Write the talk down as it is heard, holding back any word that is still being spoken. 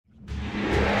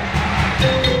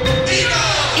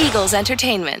Eagles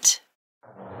Entertainment.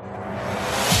 Anything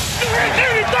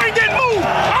that move,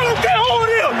 I don't care who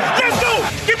it is. Let's go.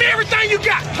 Give me everything you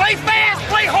got. Play fast,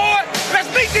 play hard.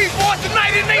 Let's meet these boys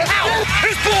tonight in their house.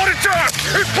 It's party time.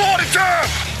 It's party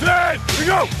time. Let we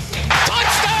go.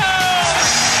 Touchdown!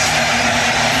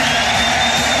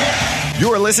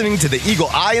 You are listening to the Eagle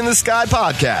Eye in the Sky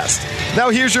podcast. Now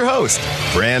here's your host,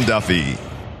 Fran Duffy.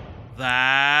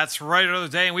 That's right, another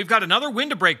day, and we've got another win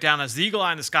to break down as the Eagle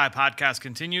Eye in the Sky podcast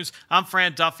continues. I'm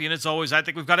Fran Duffy, and as always, I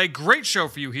think we've got a great show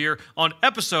for you here on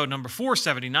episode number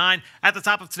 479. At the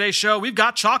top of today's show, we've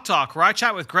got Chalk Talk, where I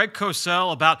chat with Greg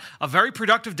Cosell about a very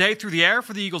productive day through the air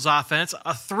for the Eagles offense,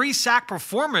 a 3-sack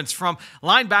performance from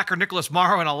linebacker Nicholas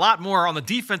Morrow, and a lot more on the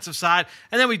defensive side,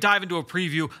 and then we dive into a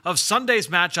preview of Sunday's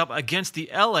matchup against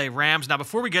the LA Rams. Now,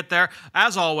 before we get there,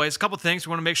 as always, a couple things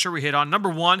we want to make sure we hit on. Number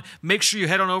one, make sure you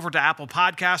head on over to Apple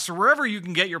Podcasts or wherever you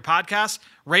can get your podcasts.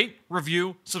 Rate,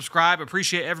 review, subscribe.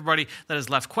 Appreciate everybody that has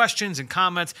left questions and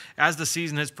comments as the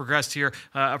season has progressed here.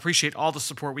 Appreciate all the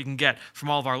support we can get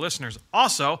from all of our listeners.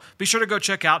 Also, be sure to go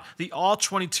check out the All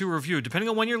 22 review. Depending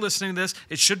on when you're listening to this,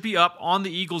 it should be up on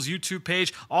the Eagles YouTube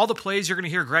page. All the plays you're going to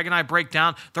hear Greg and I break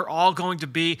down, they're all going to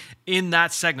be in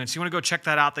that segment. So you want to go check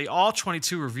that out, the All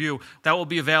 22 review. That will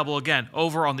be available again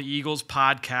over on the Eagles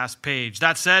podcast page.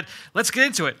 That said, let's get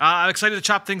into it. I'm excited to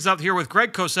chop things up here with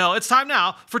Greg Cosell. It's time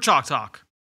now for Chalk Talk.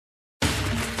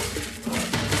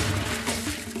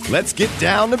 Let's get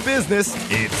down to business.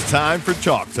 It's time for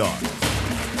Chalk Talk.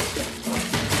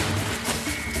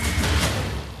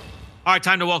 All right,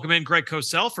 time to welcome in Greg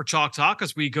Cosell for Chalk Talk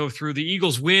as we go through the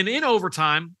Eagles' win in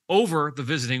overtime over the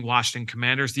visiting Washington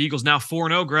Commanders. The Eagles now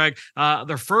 4-0, Greg.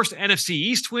 Their first NFC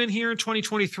East win here in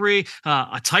 2023.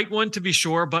 A tight one, to be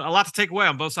sure, but a lot to take away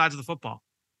on both sides of the football.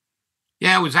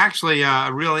 Yeah, it was actually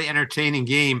a really entertaining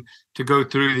game to go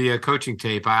through the coaching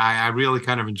tape. I really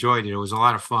kind of enjoyed it. It was a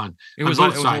lot of fun. It was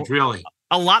both sides, really.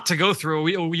 A lot to go through.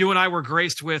 You and I were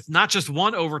graced with not just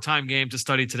one overtime game to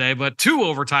study today, but 2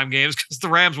 overtime games because the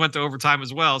Rams went to overtime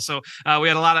as well. So we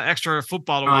had a lot of extra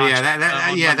football to watch.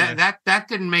 That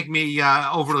didn't make me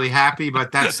overly happy,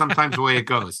 but that's sometimes the way it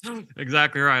goes.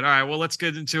 Exactly right. All right, well, let's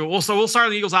get into it. So we'll start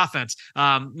with the Eagles offense.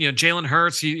 Jalen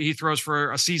Hurts, he throws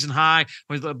for a season high.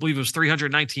 I believe it was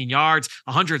 319 yards.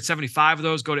 175 of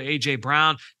those go to A.J.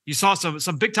 Brown. You saw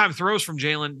some big time throws from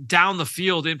Jalen down the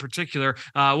field in particular.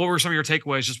 What were some of your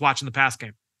takeaways just watching the pass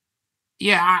game?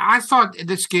 Yeah, I thought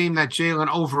this game that Jalen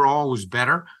overall was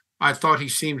better. I thought he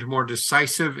seemed more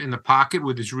decisive in the pocket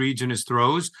with his reads and his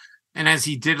throws. And as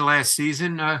he did last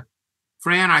season,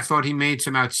 Fran, I thought he made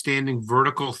some outstanding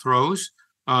vertical throws.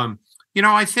 I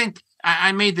think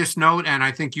I made this note, and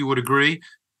I think you would agree.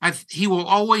 He will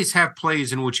always have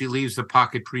plays in which he leaves the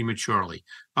pocket prematurely.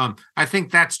 I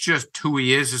think that's just who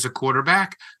he is as a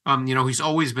quarterback. He's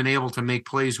always been able to make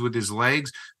plays with his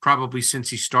legs, probably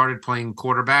since he started playing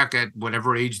quarterback at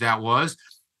whatever age that was.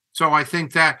 So I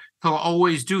think that he'll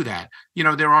always do that.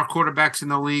 There are quarterbacks in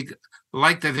the league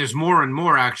like that. There's more and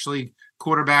more, actually,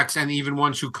 quarterbacks and even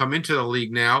ones who come into the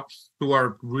league now who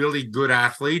are really good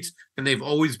athletes, and they've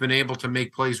always been able to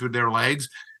make plays with their legs.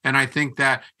 And I think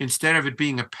that instead of it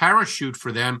being a parachute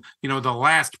for them, the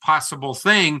last possible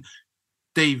thing,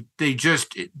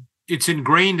 it's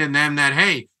ingrained in them that,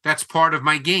 hey, that's part of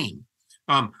my game.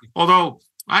 Although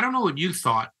I don't know what you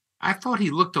thought. I thought he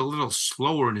looked a little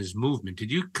slower in his movement.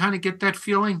 Did you kind of get that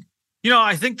feeling?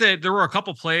 I think that there were a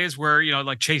couple plays where,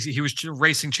 like Chase, he was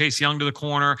racing Chase Young to the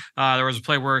corner. There was a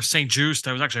play where St. Juste,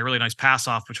 that was actually a really nice pass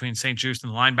off between St. Juste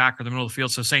and the linebacker in the middle of the field.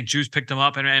 So St. Juste picked him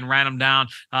up and ran him down.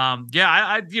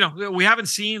 We haven't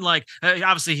seen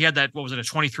obviously he had that, what was it, a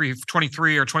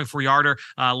 23 or 24 yarder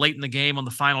late in the game on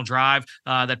the final drive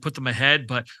that put them ahead.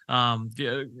 But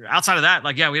outside of that,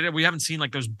 we haven't seen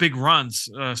those big runs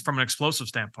from an explosive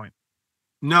standpoint.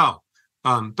 No.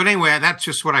 But anyway, that's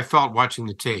just what I felt watching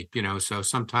the tape, so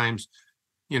sometimes,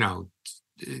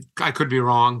 I could be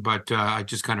wrong, but I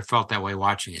just kind of felt that way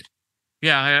watching it.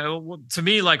 Yeah, to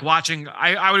me, watching,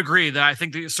 I would agree that I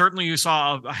think certainly you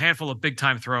saw a handful of big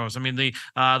time throws. I mean, the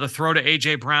throw to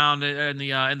A.J. Brown in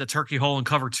the turkey hole in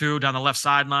cover 2 down the left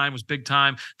sideline was big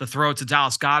time. The throw to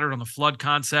Dallas Goedert on the flood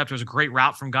concept was a great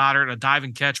route from Goddard, a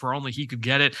diving catch where only he could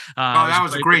get it. That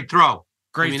was a great throw.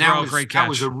 Great throw, great catch. That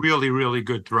was a really, really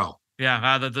good throw.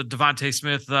 Yeah, the Devontae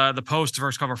Smith, the post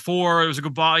versus cover 4. It was a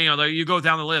good ball. You go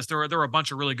down the list. There were a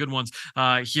bunch of really good ones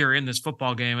here in this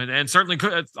football game, and certainly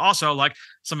could also like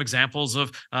some examples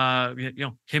of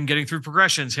him getting through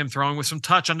progressions, him throwing with some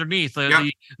touch underneath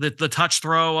the touch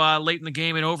throw late in the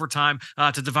game in overtime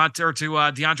to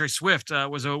DeAndre Swift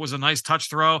was a nice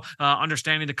touch throw,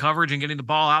 understanding the coverage and getting the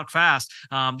ball out fast.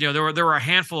 There were a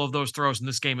handful of those throws in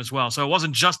this game as well. So it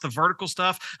wasn't just the vertical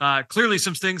stuff. Clearly,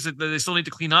 some things that they still need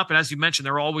to clean up, and as you mentioned,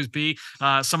 there will always be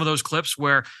some of those clips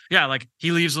where, like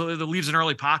he leaves an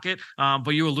early pocket.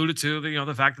 But you alluded to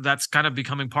the fact that that's kind of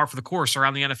becoming par for the course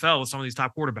around the NFL with some of these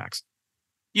top quarterbacks.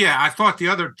 Yeah, I thought the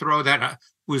other throw that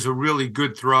was a really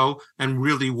good throw and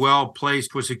really well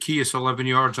placed was Zacchaeus 11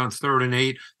 yards on 3rd and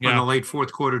 8 on the late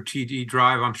fourth quarter TD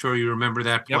drive. I'm sure you remember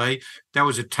that play. Yep. That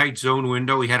was a tight zone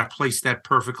window. He had to place that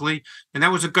perfectly. And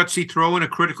that was a gutsy throw in a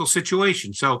critical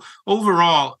situation. So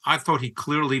overall, I thought he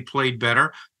clearly played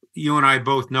better. You and I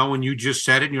both know, and you just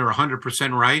said it, and you're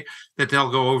 100% right, that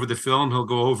they'll go over the film. He'll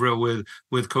go over it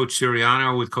with Coach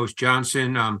Sirianni, with Coach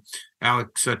Johnson,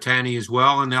 Alex Tanney as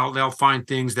well, and they'll find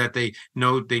things that they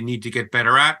know they need to get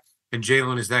better at. And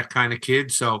Jalen is that kind of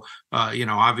kid, so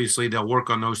obviously they'll work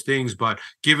on those things. But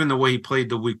given the way he played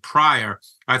the week prior,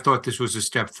 I thought this was a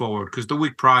step forward because the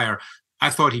week prior, I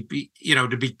thought to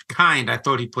be kind, I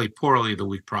thought he played poorly the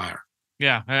week prior.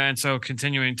 Yeah, and so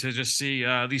continuing to just see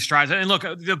these strides. And look,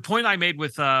 the point I made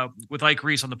with Ike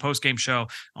Reese on the postgame show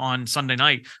on Sunday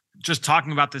night, just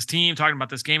talking about this team, talking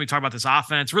about this game, we talk about this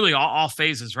offense, really all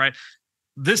phases, right?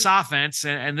 This offense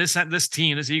and this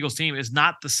team, this Eagles team, is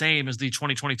not the same as the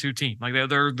 2022 team. Like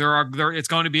it's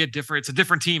going to be it's a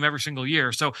different team every single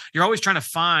year. So you're always trying to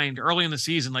find early in the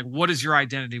season, like, what is your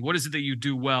identity? What is it that you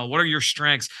do well? What are your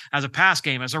strengths as a pass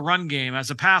game, as a run game,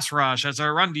 as a pass rush, as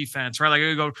a run defense, right? Like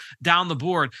you go down the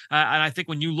board. And I think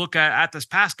when you look at this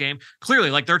pass game, clearly,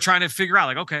 like they're trying to figure out,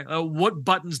 like, okay, what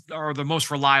buttons are the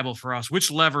most reliable for us? Which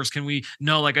levers can we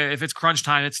know? Like if it's crunch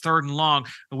time, it's 3rd and long.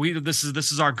 This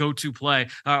is our go-to play.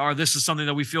 Or this is something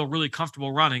that we feel really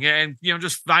comfortable running, and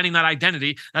just finding that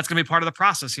identity. That's going to be part of the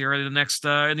process here in the next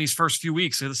in these first few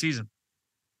weeks of the season.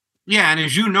 Yeah, and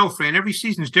as you know, Fran, every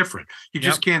season's different. You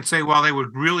just can't say, well, they were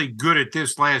really good at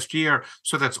this last year,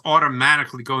 so that's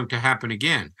automatically going to happen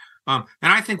again. And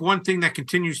I think one thing that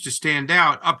continues to stand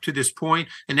out up to this point,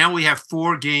 and now we have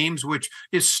 4 games, which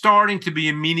is starting to be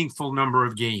a meaningful number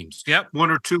of games. Yep.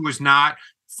 1 or 2 is not.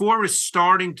 4 is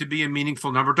starting to be a meaningful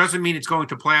number. Doesn't mean it's going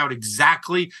to play out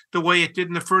exactly the way it did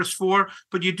in the first 4,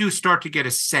 but you do start to get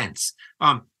a sense.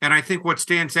 And I think what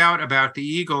stands out about the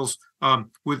Eagles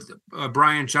with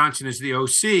Brian Johnson as the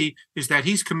OC is that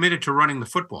he's committed to running the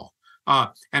football.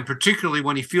 And particularly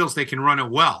when he feels they can run it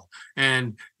well.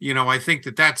 And, I think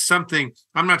that that's something.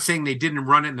 I'm not saying they didn't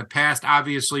run it in the past.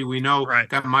 Obviously, we know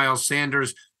that Miles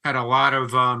Sanders had a lot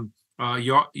of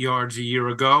yards a year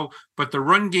ago, but the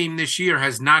run game this year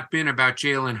has not been about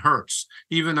Jalen Hurts.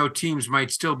 Even though teams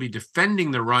might still be defending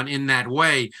the run in that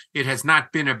way, it has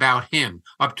not been about him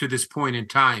up to this point in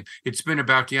time. It's been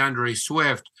about DeAndre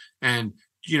Swift and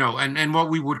what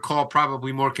we would call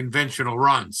probably more conventional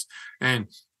runs. And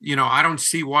I don't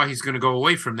see why he's going to go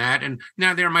away from that. And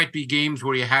now there might be games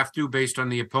where you have to, based on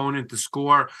the opponent, the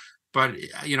score. But,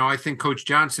 I think Coach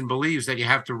Johnson believes that you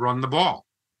have to run the ball.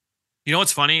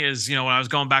 What's funny is, when I was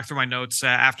going back through my notes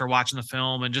after watching the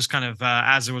film and just kind of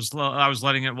as I was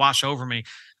letting it wash over me,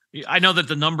 I know that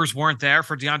the numbers weren't there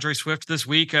for DeAndre Swift this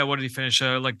week. What did he finish?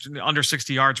 Like under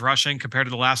 60 yards rushing compared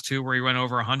to the last 2 where he went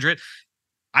over 100.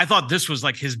 I thought this was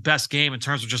like his best game in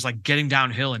terms of just like getting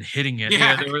downhill and hitting it.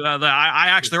 Yeah.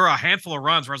 There were a handful of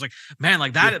runs where I was like, man,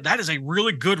 like that is a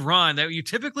really good run that you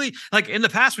typically, like in the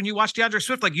past when you watch DeAndre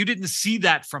Swift, like you didn't see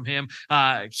that from him.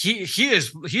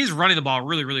 He's running the ball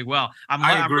really, really well.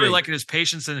 I'm really liking his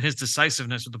patience and his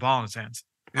decisiveness with the ball in his hands.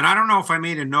 And I don't know if I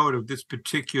made a note of this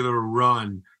particular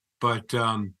run, but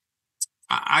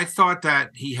I thought that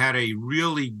he had a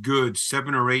really good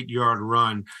 7 or 8 yard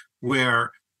run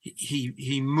where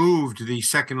he moved the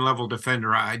second level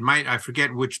defender. I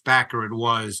forget which backer it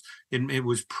was. It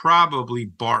was probably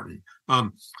Barton.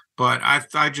 But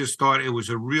I just thought it was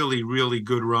a really, really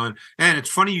good run. And it's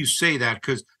funny you say that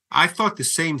because I thought the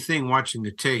same thing watching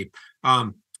the tape.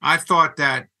 I thought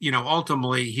that,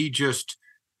 ultimately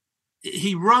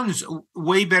he runs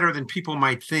way better than people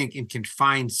might think in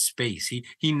confined space.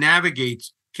 He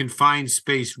navigates confined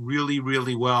space really,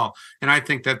 really well. And I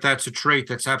think that that's a trait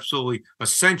that's absolutely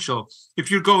essential if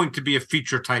you're going to be a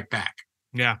feature type back.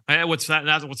 Yeah. And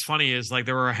that's what's funny is like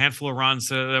there were a handful of runs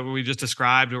that we just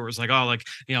described where it was like, oh, like,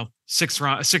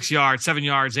 6 yards, 7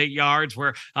 yards, 8 yards,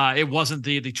 where it wasn't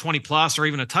the 20 plus or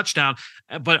even a touchdown.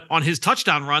 But on his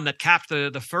touchdown run that capped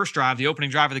the first drive, the opening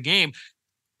drive of the game,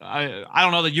 I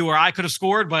don't know that you or I could have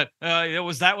scored, but there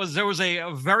was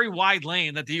a very wide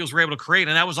lane that the Eagles were able to create,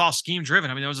 and that was all scheme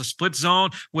driven. I mean, there was a split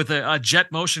zone with a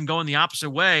jet motion going the opposite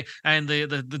way, and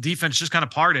the defense just kind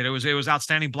of parted. It was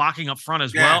outstanding blocking up front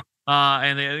as well.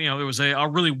 And it was a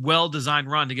really well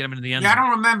designed run to get him into the end zone. I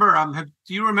don't remember.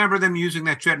 Do you remember them using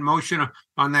that jet motion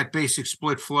on that basic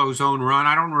split flow zone run?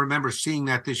 I don't remember seeing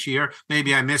that this year.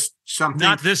 Maybe I missed something.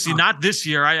 Not this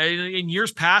year. In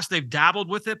years past, they've dabbled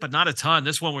with it, but not a ton.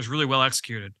 This one was really well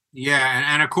executed.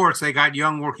 Yeah, and of course they got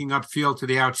Young working upfield to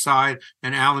the outside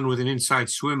and Allen with an inside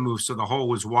swim move, so the hole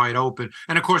was wide open.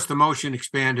 And of course the motion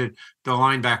expanded the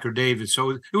linebacker David. So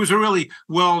it was a really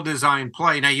well-designed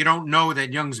play. Now you don't know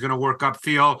that Young's going to work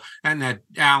upfield and that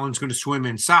Allen's going to swim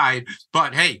inside,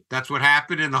 but hey, that's what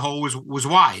happened, and the hole was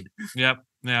wide. Yep.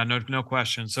 Yeah, no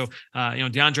question. So,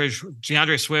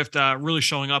 DeAndre Swift really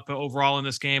showing up overall in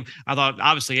this game. I thought,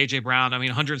 obviously, A.J. Brown,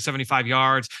 175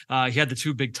 yards. He had the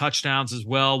 2 big touchdowns as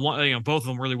well. One, both of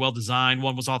them really well designed.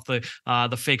 One was off the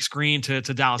fake screen to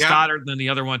Dallas Goedert, and then the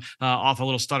other one off a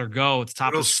little stutter go at the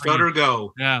top of the screen. Stutter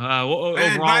go. Yeah.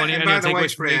 Overall, any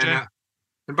takeaways from A.J.?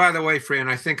 And by the way, Fran,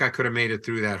 I think I could have made it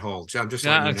through that hole. I'm just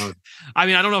letting you know. I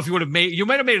don't know if you would have you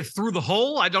might have made it through the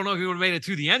hole. I don't know if you would have made it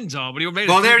to the end zone, but you would have made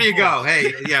it. Well, there you go.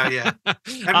 Hey, yeah. At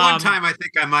one time, I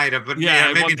think I might have, but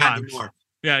maybe not anymore.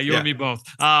 Yeah, you and me both.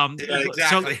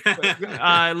 Exactly. So,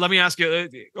 let me ask you,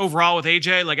 overall with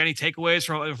AJ, like any takeaways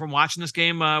from watching this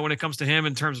game when it comes to him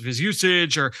in terms of his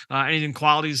usage or anything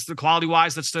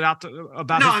quality-wise that stood out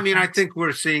about him? No, I think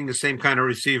we're seeing the same kind of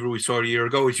receiver we saw a year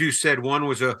ago. As you said, one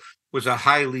was a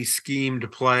highly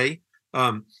schemed play,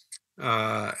 and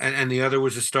the other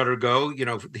was a stutter go.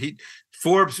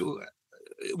 Forbes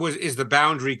is the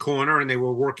boundary corner, and they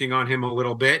were working on him a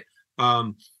little bit.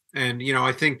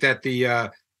 I think that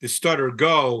the stutter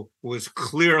go was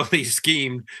clearly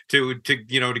schemed to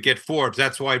get Forbes.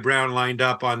 That's why Brown lined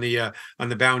up on the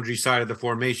boundary side of the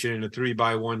formation in a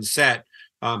 3-by-1 set.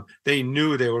 They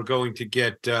knew they were going to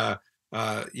get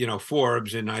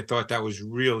Forbes, and I thought that was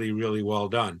really, really well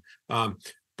done.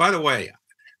 By the way,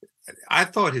 I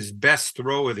thought his best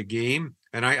throw of the game,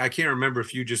 and I can't remember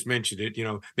if you just mentioned it,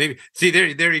 maybe see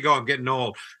there you go. I'm getting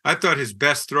old. I thought his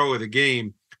best throw of the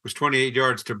game was 28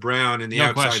 yards to Brown in the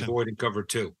outside void in cover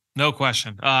 2. No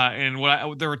question. And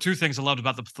there were 2 things I loved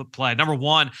about the play. Number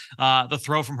one, the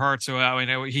throw from Hurts.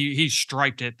 So he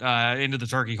striped it into the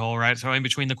turkey hole, right? So in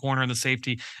between the corner and the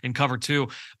safety in cover 2.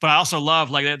 But I also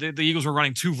love the Eagles were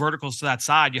running 2 verticals to that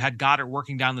side. You had Goddard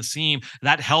working down the seam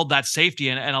that held that safety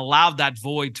and allowed that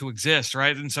void to exist,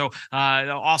 right? And so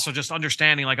also just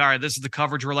understanding all right, this is the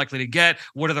coverage we're likely to get.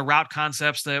 What are the route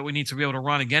concepts that we need to be able to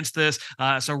run against this?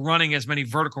 So running as many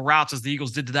vertical routes as the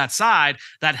Eagles did to that side,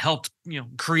 that helped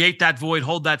create that void,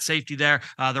 hold that safety there.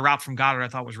 The route from Goddard I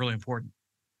thought was really important.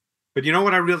 But you know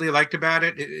what I really liked about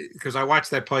it? Because I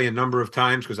watched that play a number of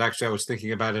times, because actually I was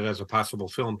thinking about it as a possible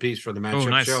film piece for the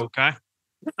matchup show. Okay.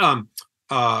 And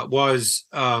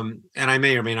I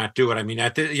may or may not do it.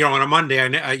 On a Monday,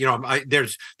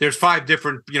 there's 5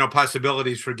 different,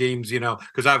 possibilities for games,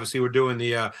 because obviously we're doing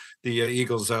the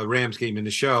Eagles Rams game in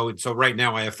the show. And so right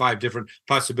now I have 5 different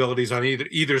possibilities on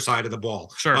either side of the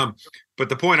ball. Sure. But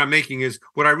the point I'm making is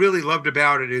what I really loved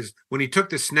about it is when he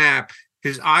took the snap,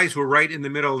 his eyes were right in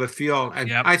the middle of the field.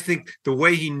 And I think the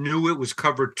way he knew it was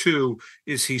cover 2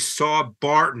 is he saw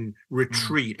Barton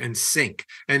retreat and sink.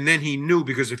 And then he knew,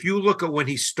 because if you look at when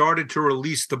he started to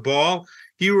release the ball,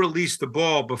 he released the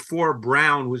ball before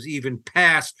Brown was even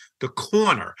past the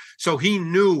corner. So he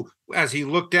knew as he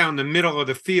looked down the middle of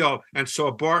the field and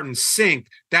saw Barton sink,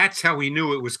 that's how he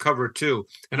knew it was cover 2.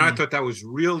 And I thought that was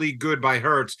really good by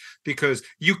Hurts, because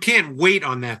you can't wait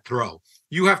on that throw.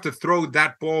 You have to throw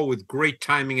that ball with great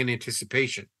timing and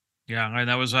anticipation. Yeah, and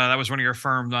that was one of your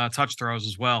firm touch throws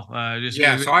as well.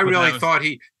 So I really thought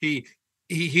he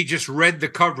just read the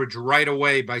coverage right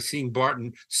away by seeing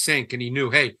Barton sink, and he knew,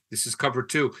 hey, this is cover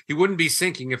 2. He wouldn't be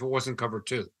sinking if it wasn't cover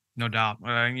 2. No doubt.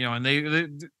 And they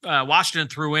Washington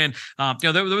threw in,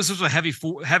 there was a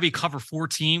heavy cover 4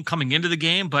 team coming into the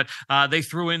game, but they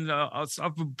threw in, I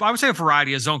would say, a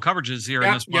variety of zone coverages here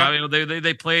in this one.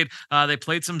 They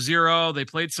played some 0, they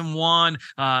played some 1,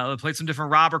 they played some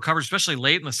different robber coverage, especially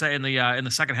late in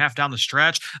the second half down the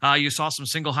stretch. You saw some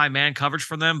single high man coverage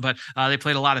from them, but they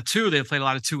played a lot of 2. They played a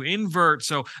lot of 2 invert,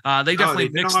 so they definitely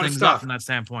mixed things up from that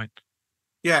standpoint.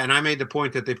 Yeah, and I made the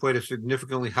point that they played a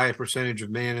significantly higher percentage of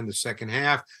man in the second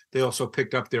half. They also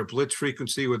picked up their blitz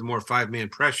frequency with more 5-man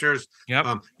pressures. Yep.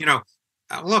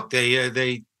 Look,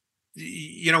 when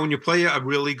you play a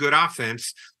really good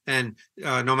offense, and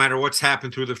no matter what's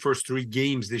happened through the first 3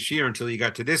 games this year until you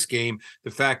got to this game,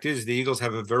 the fact is the Eagles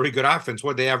have a very good offense.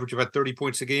 What, they average about 30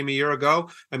 points a game a year ago?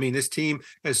 I mean, this team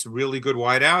has really good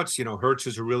wideouts. Hurts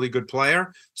is a really good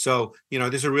player. So,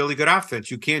 there's a really good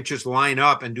offense. You can't just line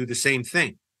up and do the same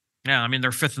thing. Yeah, I mean, they're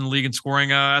 5th in the league in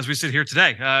scoring as we sit here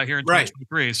today, here in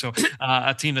 2023. So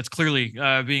a team that's clearly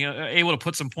being able to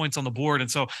put some points on the board.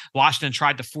 And so Washington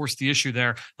tried to force the issue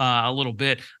there a little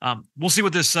bit. We'll see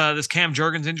what this Cam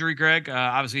Jurgens injury, Greg.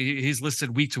 Obviously, he's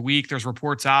listed week to week. There's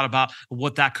reports out about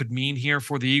what that could mean here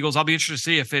for the Eagles. I'll be interested to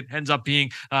see if it ends up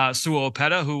being Sua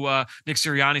Opeta, who Nick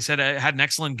Sirianni said had an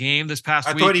excellent game this past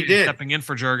week. I thought he did. Stepping in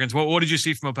for Jurgens. What did you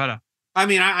see from Opeta? I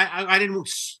mean, I didn't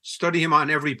study him on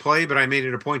every play, but I made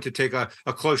it a point to take a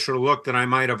closer look than I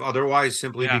might have otherwise,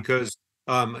 simply because,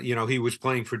 he was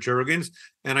playing for Jurgens.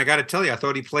 And I got to tell you, I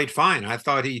thought he played fine. I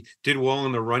thought he did well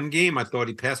in the run game. I thought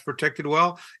he pass protected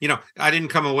well. I didn't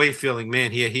come away feeling,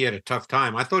 man, he had a tough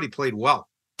time. I thought he played well.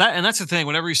 That's the thing.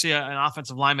 Whenever you see an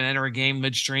offensive lineman enter a game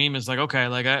midstream, it's like, okay,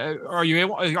 like, are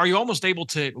you almost able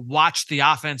to watch the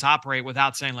offense operate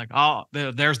without saying like, oh,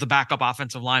 there's the backup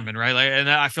offensive lineman, right? Like, and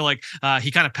I feel like he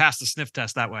kind of passed the sniff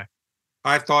test that way.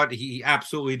 I thought he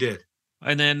absolutely did.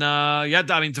 And then, I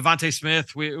mean, Devontae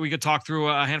Smith, we could talk through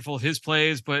a handful of his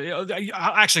plays, but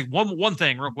actually one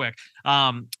thing real quick.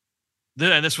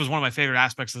 And this was one of my favorite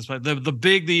aspects of this play.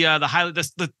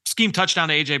 The scheme touchdown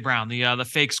to AJ Brown, the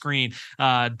fake screen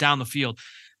down the field.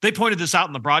 They pointed this out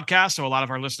in the broadcast, so a lot of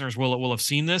our listeners will have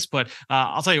seen this. But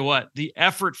I'll tell you what, the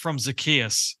effort from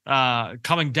Zacchaeus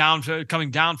coming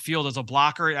downfield as a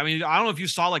blocker. I mean, I don't know if you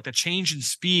saw like the change in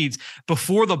speeds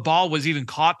before the ball was even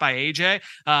caught by AJ.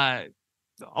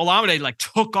 Olamide like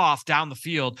took off down the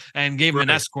field and gave him an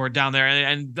escort down there,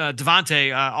 and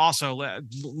Devontae also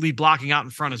lead blocking out in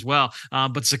front as well.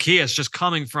 But Zacchaeus just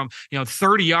coming from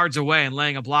 30 yards away and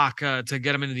laying a block to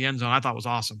get him into the end zone, I thought was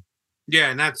awesome.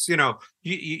 Yeah, and that's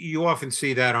you often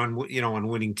see that on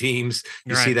winning teams.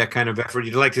 You Right. see that kind of effort.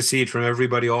 You'd like to see it from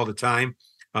everybody all the time,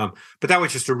 but that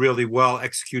was just a really well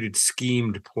executed,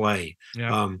 schemed play.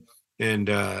 Yeah.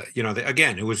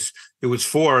 Again, it was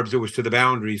Forbes. It was to the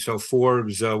boundary. So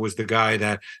Forbes was the guy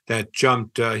that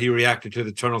jumped. He reacted to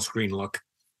the tunnel screen look.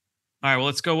 All right, well,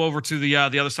 let's go over to the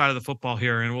other side of the football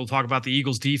here, and we'll talk about the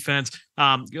Eagles' defense.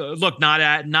 Look,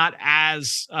 not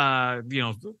as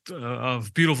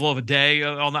of beautiful of a day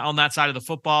on that side of the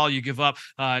football. You give up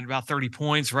about 30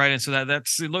 points, right? And so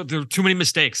that's look, there were too many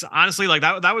mistakes. Honestly, like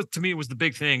that was, to me, was the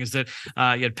big thing, is that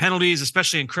you had penalties,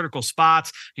 especially in critical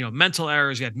spots. Mental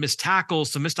errors. You had missed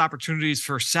tackles, some missed opportunities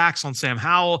for sacks on Sam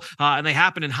Howell, and they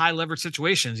happened in high leverage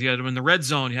situations. You had them in the red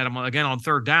zone. You had them again on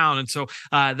third down, and so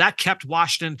that kept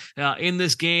Washington in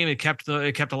this game. It kept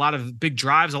a lot of big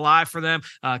drives alive for them.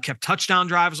 Kept touchdown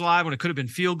drives alive when it could have been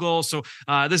field goals. So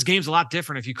this game's a lot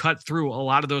different if you cut through a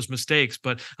lot of those mistakes.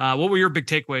 But what were your big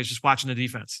takeaways just watching the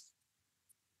defense?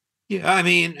 Yeah, I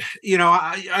mean,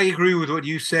 I agree with what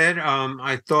you said.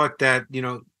 I thought that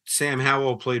Sam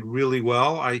Howell played really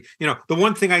well. The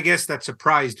one thing I guess that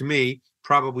surprised me,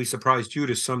 probably surprised you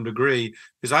to some degree,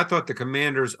 is I thought the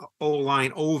Commanders'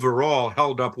 O-line overall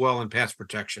held up well in pass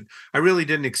protection. I really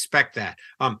didn't expect that.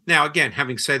 Now, again,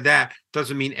 having said that,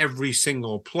 doesn't mean every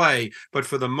single play, but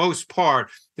for the most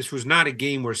part, this was not a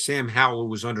game where Sam Howell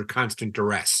was under constant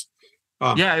duress.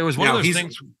 It was one of those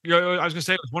things. I was going to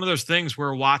say, it was one of those things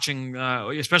where watching,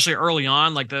 especially early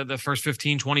on, like the first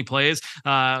 15, 20 plays,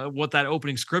 what that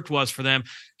opening script was for them,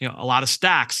 a lot of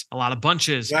stacks, a lot of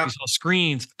bunches, you saw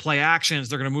screens, play actions.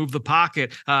 They're going to move the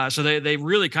pocket. So they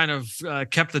really kind of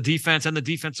kept the defense and the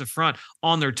defensive front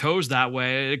on their toes that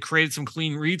way. It created some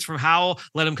clean reads from Howell,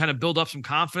 let him kind of build up some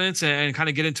confidence and kind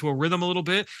of get into a rhythm a little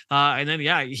bit. And then,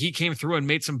 he came through and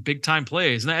made some big time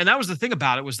plays. And that was the thing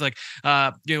about it, was like,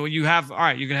 you have, all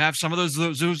right, you can have some of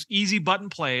those easy button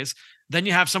plays. Then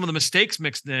you have some of the mistakes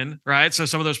mixed in, right? So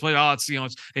some of those plays,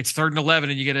 it's 3rd and 11,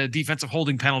 and you get a defensive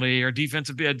holding penalty or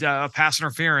defensive pass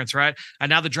interference, right? And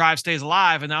now the drive stays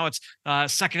alive, and now it's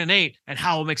 2nd and 8, and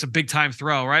Howell makes a big time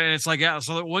throw, right? And it's like,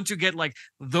 so once you get like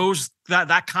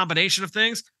that combination of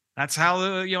things, that's how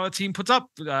a team puts up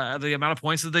the amount of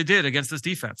points that they did against this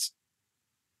defense.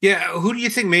 Yeah, who do you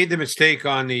think made the mistake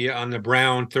on the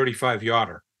Brown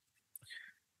 35-yarder?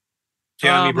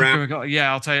 Johnny Brown.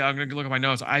 Yeah, I'll tell you. I'm going to look at my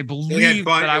notes. I believe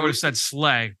that I would have said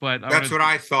Slay, but that's what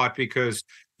I thought, because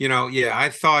I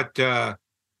thought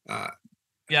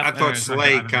Yeah, I thought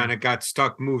Slay kind of got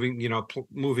stuck moving,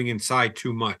 moving inside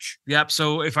too much. Yep.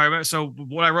 So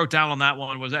what I wrote down on that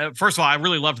one was, first of all, I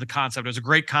really loved the concept. It was a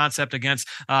great concept against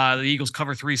the Eagles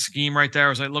cover 3 scheme right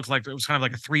there. It looked like it was kind of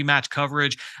like a 3-match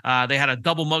coverage. They had a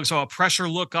double mug, so a pressure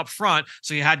look up front.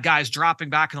 So you had guys dropping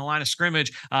back in the line of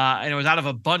scrimmage, and it was out of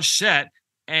a bunch set.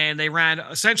 And they ran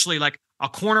essentially like a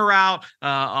corner route.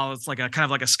 It's like a kind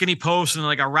of like a skinny post and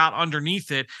like a route underneath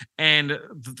it. And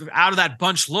out of that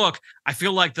bunch look, I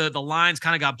feel like the lines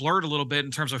kind of got blurred a little bit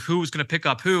in terms of who was going to pick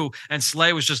up who. And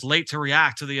Slay was just late to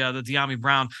react to the De'Ami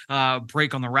Brown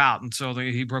break on the route. And so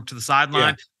he broke to the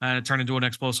sideline and it turned into an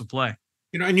explosive play.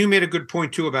 And you made a good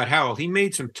point, too, about Howell. He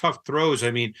made some tough throws.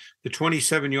 I mean, the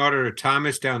 27-yarder to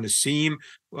Thomas down the seam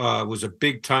was a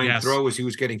big-time throw as he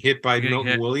was getting hit by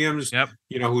Milton Williams,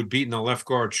 who had beaten the left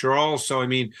guard Charles. So, I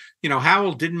mean,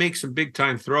 Howell did make some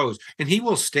big-time throws, and he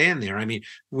will stand there. I mean,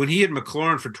 when he had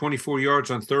McLaurin for 24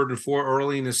 yards on 3rd and 4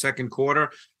 early in the second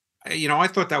quarter, I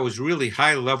thought that was really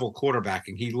high-level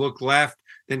quarterbacking. He looked left,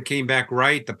 then came back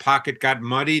right. The pocket got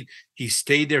muddied. He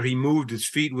stayed there. He moved his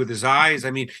feet with his eyes.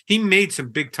 I mean, he made some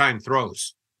big-time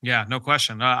throws. Yeah, no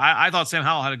question. I thought Sam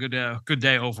Howell had a good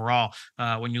day overall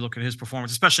when you look at his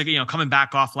performance, especially coming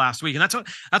back off last week, and that's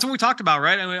what we talked about,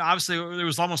 right? I mean, obviously it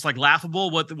was almost like laughable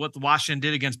what the Washington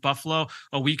did against Buffalo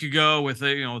a week ago with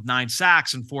 9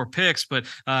 sacks and 4 picks, but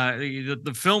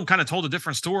the film kind of told a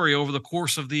different story over the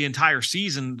course of the entire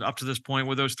season up to this point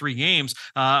with those 3 games,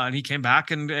 and he came back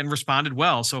and responded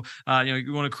well. So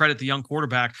you want to credit the young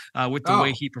quarterback with the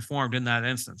way he performed in that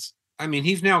instance. I mean,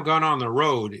 he's now gone on the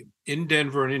road in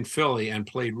Denver and in Philly and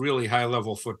played really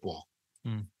high-level football.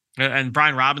 And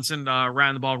Brian Robinson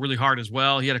ran the ball really hard as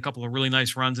well. He had a couple of really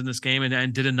nice runs in this game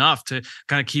and did enough to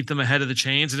kind of keep them ahead of the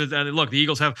chains. And look, the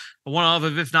Eagles have one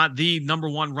of, if not the number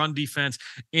 1 run defense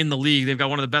in the league. They've got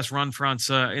one of the best run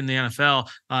fronts in the NFL.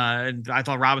 And I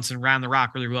thought Robinson ran the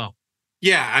rock really well.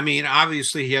 Yeah, I mean,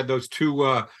 obviously he had those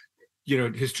 2,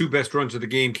 his 2 best runs of the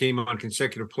game came on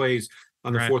consecutive plays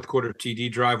on the fourth quarter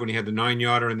TD drive when he had the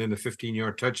 9-yarder and then the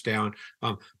 15-yard touchdown.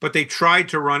 But they tried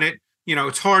to run it.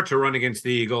 It's hard to run against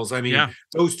the Eagles. I mean,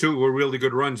 those 2 were really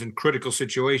good runs in critical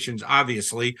situations,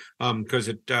 obviously, because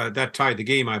that tied the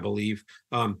game, I believe.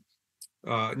 Tied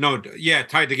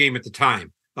the game at the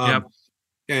time.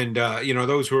 And,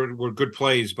 those were good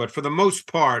plays. But for the most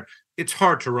part, it's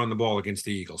hard to run the ball against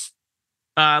the Eagles.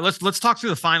 Let's talk through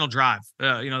the final drive.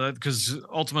 Because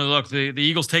ultimately, look, the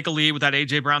Eagles take a lead with that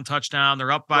AJ Brown touchdown.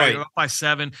 They're up by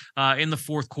 7 in the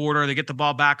fourth quarter. They get the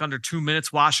ball back under 2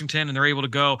 minutes, Washington, and they're able to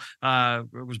go.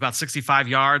 It was about 65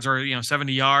 yards or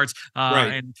 70 yards,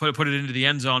 and put it into the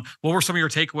end zone. What were some of your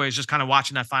takeaways just kind of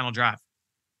watching that final drive?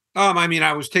 I mean,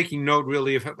 I was taking note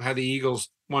really of how the Eagles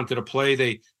wanted to play.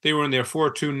 They were in their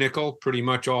 4-2 nickel, pretty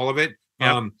much all of it.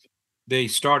 They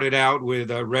started out with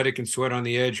Reddick and Sweat on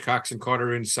the edge, Cox and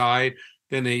Carter inside.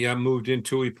 Then they moved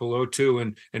into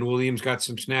Pelotu and Williams got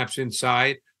some snaps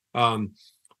inside. Just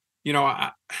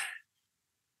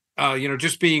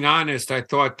being honest, I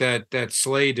thought that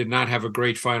Slay did not have a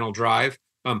great final drive.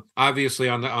 Obviously,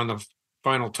 on the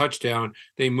final touchdown,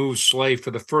 they moved Slay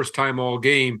for the first time all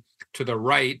game to the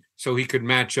right so he could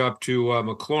match up to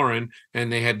McLaurin,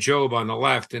 and they had Job on the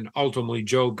left, and ultimately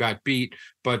Job got beat.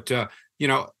 But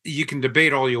you can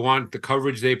debate all you want the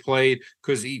coverage they played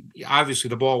because obviously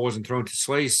the ball wasn't thrown to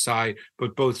Slay's side,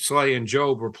 but both Slay and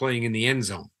Job were playing in the end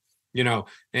zone.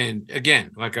 And again,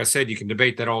 like I said, you can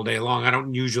debate that all day long. I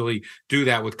don't usually do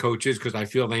that with coaches because I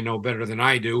feel they know better than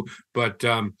I do. But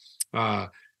Job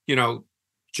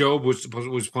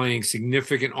was playing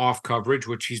significant off coverage,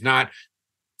 which he's not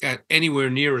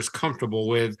anywhere near as comfortable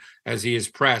with as he is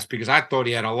pressed, because I thought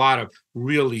he had a lot of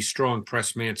really strong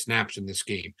press man snaps in this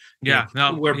game.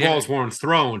 Balls weren't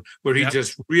thrown, where he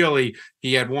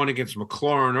he had one against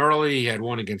McLaurin early, he had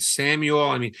one against Samuel.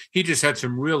 I mean, he just had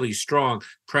some really strong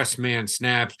press man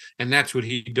snaps, and that's what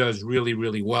he does really,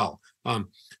 really well.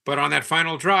 But on that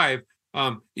final drive,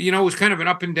 it was kind of an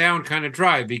up and down kind of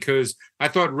drive because I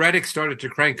thought Reddick started to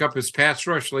crank up his pass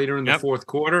rush later in the fourth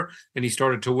quarter, and he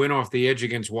started to win off the edge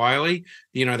against Wiley.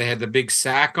 They had the big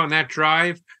sack on that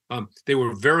drive. They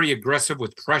were very aggressive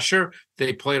with pressure.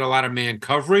 They played a lot of man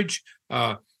coverage.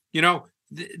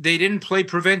 They didn't play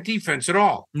prevent defense at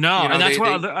all. No, and that's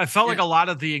what I felt like a lot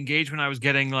of the engagement I was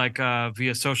getting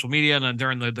via social media and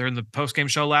during the post-game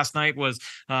show last night was,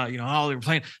 they were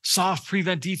playing soft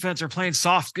prevent defense or playing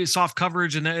soft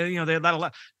coverage, and they had a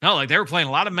lot. No, they were playing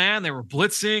a lot of man. They were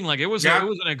blitzing. It was an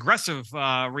aggressive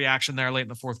reaction there late in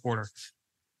the fourth quarter.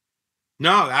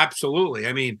 No, absolutely.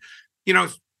 I mean,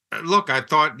 look, I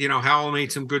thought Howell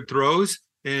made some good throws,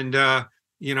 and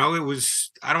it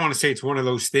was, I don't want to say it's one of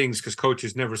those things because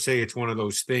coaches never say it's one of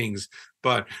those things,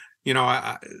 but,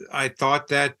 I thought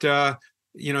that, the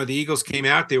Eagles came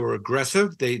out, they were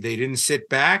aggressive. They didn't sit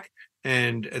back,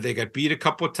 and they got beat a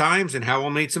couple of times, and Howell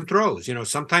made some throws.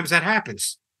 Sometimes that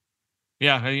happens.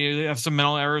 Yeah, you have some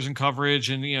mental errors in coverage,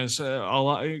 and so a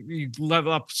lot, you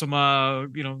level up some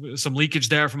some leakage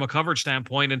there from a coverage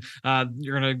standpoint, and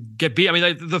you're gonna get beat. I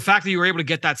mean, the fact that you were able to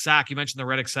get that sack, you mentioned the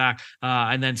Reddick sack,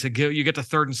 and then you get to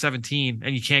 3rd and 17,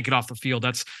 and you can't get off the field.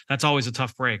 That's always a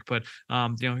tough break, but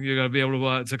you're gonna be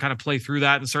able to kind of play through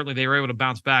that, and certainly they were able to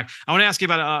bounce back. I want to ask you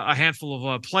about a handful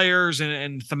of players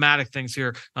and thematic things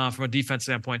here from a defense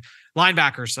standpoint.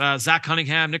 Linebackers, Zach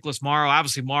Cunningham, Nicholas Morrow.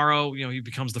 Obviously, Morrow, he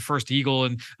becomes the first Eagle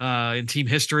in team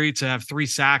history to have 3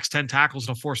 sacks, 10 tackles,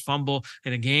 and a forced fumble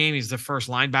in a game. He's the first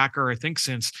linebacker, I think,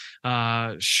 since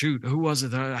who was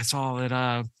it? I saw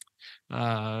that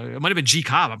it might have been G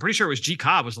Cobb. I'm pretty sure it was G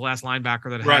Cobb was the last linebacker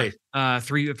that had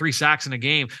three sacks in a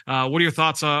game. What are your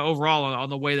thoughts overall on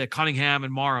the way that Cunningham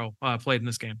and Morrow played in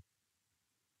this game?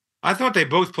 I thought they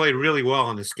both played really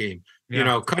well in this game.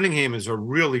 Yeah. Cunningham is a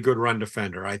really good run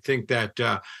defender. I think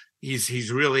that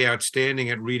he's really outstanding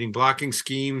at reading blocking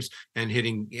schemes and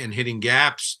hitting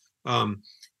gaps.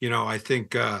 I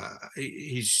think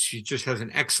he just has an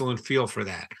excellent feel for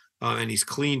that. And he's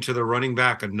clean to the running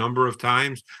back a number of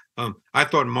times. I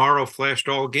thought Morrow flashed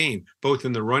all game, both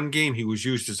in the run game. He was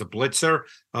used as a blitzer.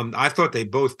 I thought they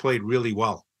both played really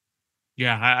well.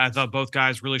 Yeah, I thought both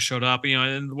guys really showed up.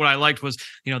 And what I liked was,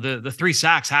 the 3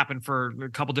 sacks happened for a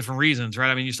couple different reasons, right?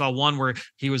 I mean, you saw one where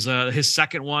he was his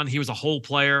second one, he was a whole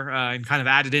player and kind of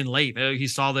added in late. He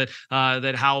saw that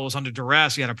Howell was under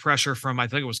duress. He had a pressure from, I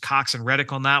think it was Cox and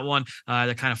Reddick on that one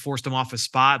that kind of forced him off his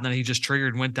spot, and then he just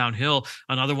triggered and went downhill.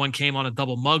 Another one came on a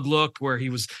double mug look where he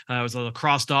was a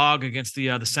lacrosse dog against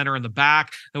the center in the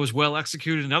back. That was well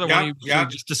executed. Another one, he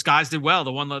just disguised it well.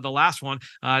 The last one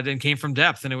then came from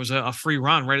depth, and it was a free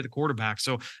run right at the quarterback.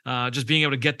 So just being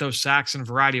able to get those sacks in a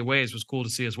variety of ways was cool to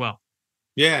see as well.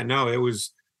 Yeah, no, it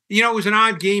was, it was an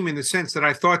odd game in the sense that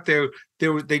I thought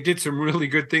they did some really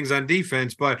good things on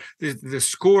defense, but the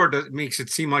score makes it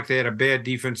seem like they had a bad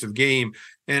defensive game.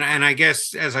 And I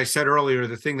guess, as I said earlier,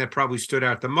 the thing that probably stood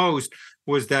out the most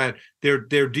was that their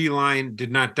D-line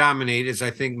did not dominate as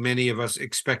I think many of us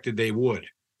expected they would.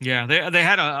 Yeah, they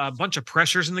had a bunch of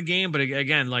pressures in the game, but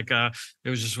again, it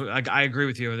was just, I agree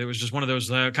with you. It was just one of those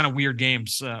kind of weird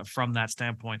games from that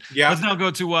standpoint. Yeah. Let's now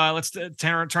go to let's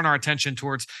turn our attention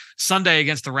towards Sunday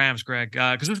against the Rams, Greg,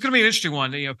 because it's going to be an interesting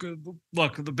one.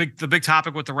 Look, the big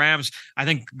topic with the Rams, I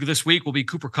think this week will be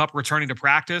Cooper Kupp returning to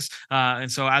practice,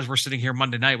 and so as we're sitting here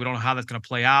Monday night, we don't know how that's going to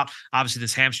play out. Obviously,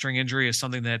 this hamstring injury is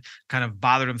something that kind of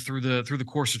bothered him through the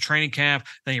course of training camp.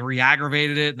 Then he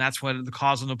re-aggravated it, and that's what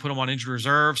caused him to put him on injured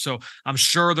reserve. So I'm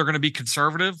sure they're going to be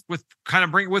conservative with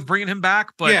bringing him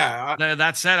back. But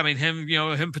that said, I mean,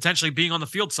 him potentially being on the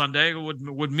field Sunday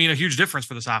would mean a huge difference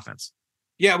for this offense.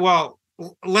 Yeah, well,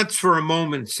 let's for a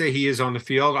moment say he is on the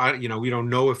field. We don't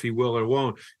know if he will or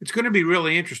won't. It's going to be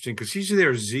really interesting because he's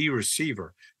their Z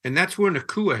receiver, and that's where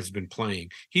Nakua has been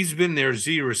playing. He's been their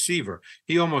Z receiver.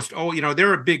 They're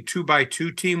a big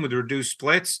 2x2 team with reduced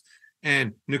splits,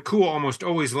 and Nakua almost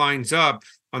always lines up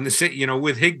on the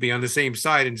with Higbee on the same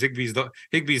side, and Higbee's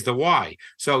the Y.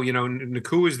 So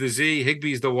Nakua is the Z,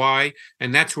 Higbee's the Y,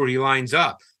 and that's where he lines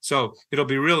up. So it'll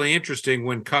be really interesting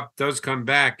when Kupp does come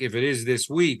back, if it is this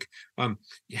week,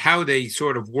 how they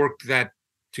sort of work that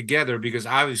together, because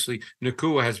obviously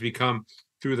Nakua has become,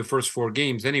 through the first 4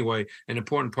 games anyway, an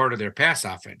important part of their pass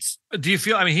offense. Do you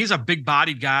feel, I mean, he's a big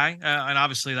bodied guy, and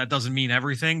obviously that doesn't mean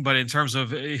everything, but in terms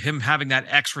of him having that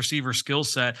X receiver skill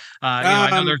set, I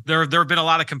know there have been a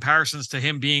lot of comparisons to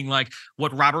him being like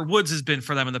what Robert Woods has been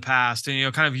for them in the past,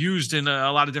 and, kind of used in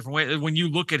a lot of different ways. When you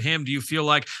look at him, do you feel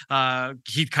like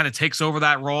he kind of takes over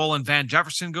that role and Van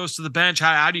Jefferson goes to the bench?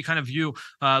 How do you kind of view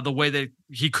the way that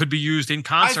he could be used in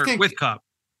concert with Kupp?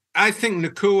 I think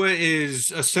Nakua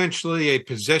is essentially a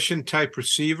possession type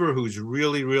receiver who's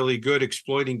really, really good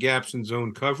exploiting gaps in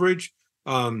zone coverage.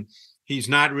 He's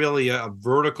not really a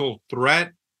vertical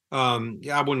threat.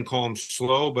 I wouldn't call him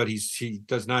slow, but he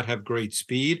does not have great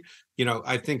speed.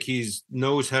 I think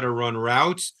knows how to run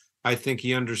routes. I think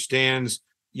he understands,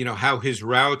 how his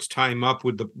routes time up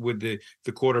with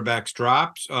the quarterback's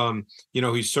drops.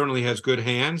 He certainly has good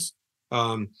hands.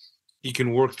 He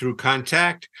can work through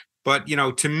contact. But,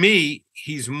 to me,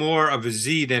 he's more of a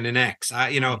Z than an X.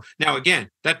 Now, again,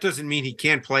 that doesn't mean he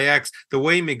can't play X. The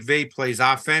way McVay plays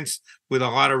offense with a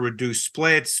lot of reduced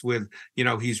splits,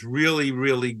 he's really,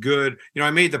 really good. I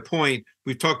made the point,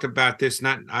 we've talked about this,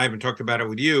 I haven't talked about it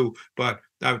with you, but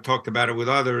I've talked about it with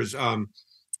others.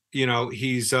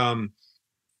 he's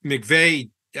McVay.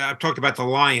 I talked about the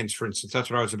Lions, for instance. That's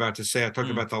what I was about to say. I talked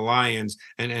about the Lions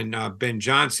and Ben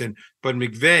Johnson, but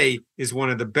McVay is one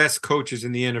of the best coaches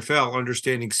in the NFL,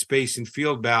 understanding space and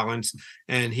field balance,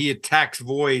 and he attacks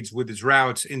voids with his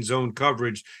routes in zone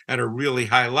coverage at a really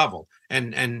high level,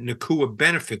 and Nakua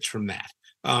benefits from that.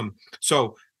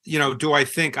 So do I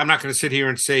think I'm not going to sit here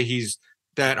and say he's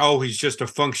just a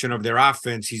function of their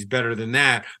offense. He's better than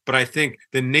that, but I think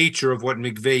the nature of what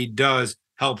McVay does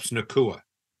helps Nakua.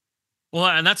 Well,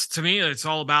 and that's, to me, it's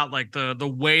all about like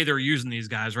the way they're using these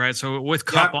guys, right? So with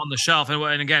Kupp on the shelf,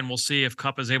 and again, we'll see if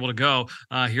Kupp is able to go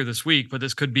here this week, but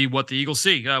this could be what the Eagles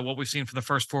see, what we've seen for the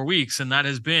first 4 weeks, and that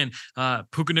has been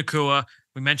Puka Nacua.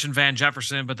 We mentioned Van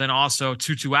Jefferson, but then also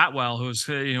Tutu Atwell, who's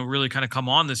really kind of come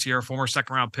on this year, a former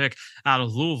second-round pick out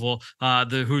of Louisville,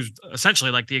 who's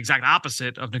essentially like the exact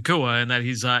opposite of Nacua, in that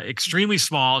he's extremely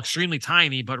small, extremely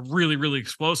tiny, but really, really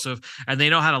explosive, and they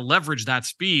know how to leverage that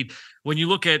speed. When you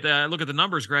look at the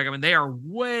numbers, Greg, I mean, they are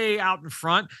way out in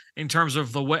front in terms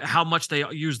of the way how much they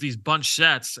use these bunch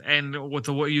sets, and with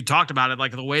the way you talked about it,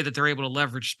 like the way that they're able to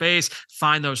leverage space,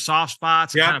 find those soft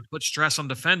spots, and kind of put stress on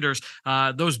defenders.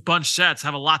 Those bunch sets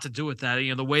have a lot to do with that.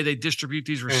 The way they distribute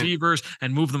these receivers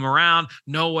and move them around,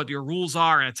 know what your rules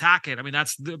are, and attack it. I mean,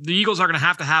 that's the Eagles are going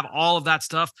to have all of that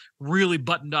stuff really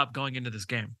buttoned up going into this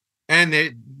game. And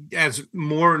as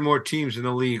more and more teams in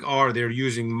the league they're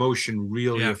using motion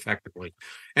really effectively.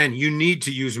 And you need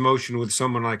to use motion with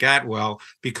someone like Atwell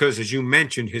because, as you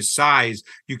mentioned, his size,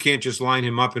 you can't just line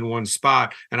him up in one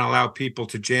spot and allow people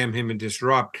to jam him and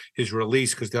disrupt his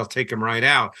release because they'll take him right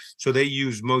out. So they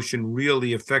use motion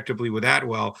really effectively with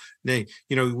Atwell.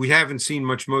 We haven't seen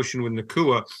much motion with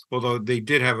Nacua, although they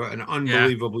did have an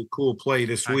unbelievably cool play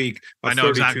this week. I know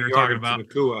exactly what you're talking about.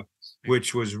 Nacua,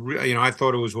 which was, I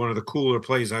thought it was one of the cooler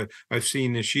plays I've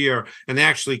seen this year. And they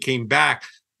actually came back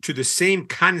to the same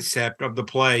concept of the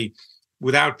play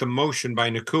without the motion by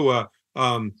Nacua.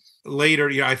 Later,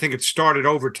 I think it started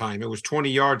overtime. It was 20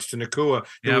 yards to Nacua.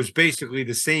 It was basically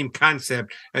the same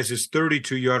concept as his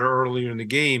 32-yarder earlier in the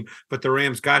game, but the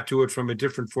Rams got to it from a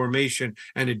different formation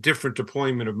and a different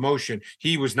deployment of motion.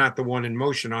 He was not the one in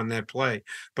motion on that play,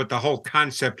 but the whole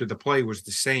concept of the play was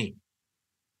the same.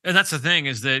 And that's the thing,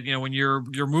 is that, when you're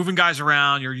moving guys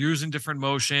around, you're using different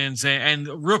motions, and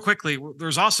real quickly,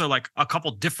 there's also like a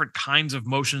couple different kinds of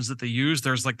motions that they use.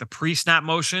 There's like the pre-snap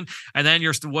motion, and then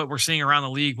what we're seeing around the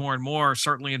league more and more,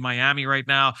 certainly in Miami right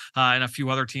now, and a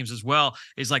few other teams as well,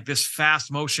 is like this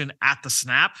fast motion at the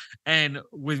snap. And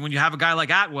when you have a guy like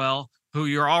Atwell, who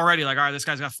you're already like, all right, this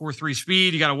guy's got 4.3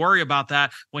 speed. You got to worry about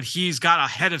that when he's got a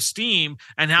head of steam,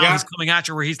 and now he's coming at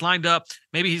you where he's lined up.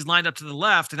 Maybe he's lined up to the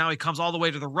left, and now he comes all the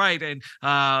way to the right, and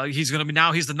he's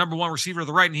the number one receiver to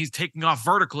the right, and he's taking off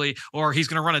vertically, or he's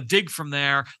going to run a dig from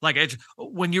there. Like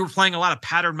when you were playing a lot of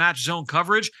pattern match zone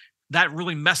coverage, that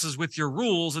really messes with your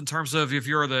rules in terms of if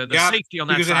you're the safety on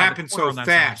that side. Because it happens so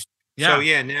fast. So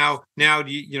now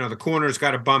the corner's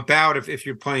got to bump out if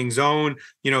you're playing zone,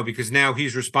 because now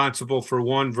he's responsible for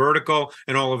one vertical,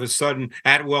 and all of a sudden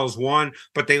Atwell's one,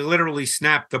 but they literally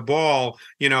snap the ball.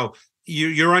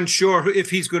 You're unsure if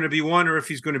he's going to be one or if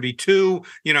he's going to be two.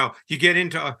 You get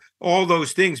into all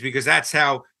those things because that's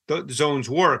how the zones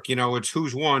work. It's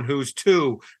who's one, who's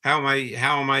two. How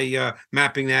am I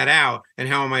mapping that out, and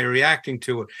how am I reacting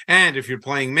to it? And if you're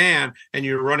playing man and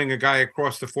you're running a guy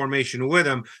across the formation with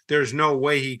him, there's no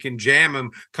way he can jam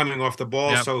him coming off the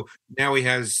ball. Yep. So now he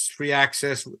has free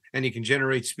access and he can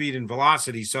generate speed and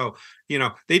velocity. So,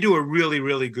 they do a really,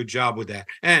 really good job with that.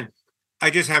 And I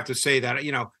just have to say that,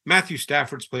 Matthew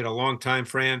Stafford's played a long time,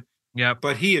 Fran. Yeah,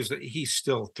 but he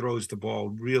still throws the ball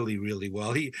really, really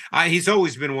well. He's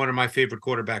always been one of my favorite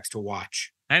quarterbacks to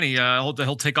watch. And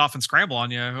he'll take off and scramble on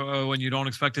you when you don't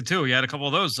expect it to. He had a couple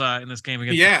of those in this game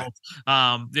against the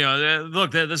Colts.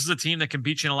 Look, this is a team that can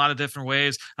beat you in a lot of different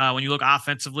ways. When you look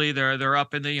offensively, they're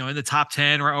up in the in the top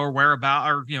 10 or whereabout,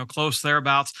 or close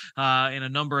thereabouts in a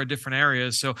number of different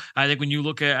areas. So I think when you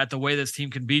look at the way this team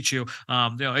can beat you,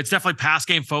 it's definitely pass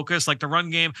game focused. Like the run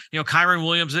game, Kyron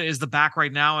Williams is the back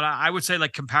right now, and I would say,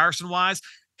 like, comparison wise,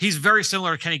 he's very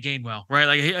similar to Kenny Gainwell, right?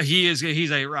 Like he's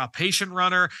a patient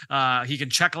runner. He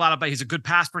can check a lot of, he's a good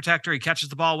pass protector. He catches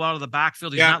the ball well to the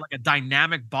backfield. He's not like a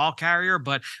dynamic ball carrier,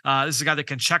 but this is a guy that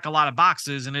can check a lot of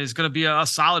boxes and is going to be a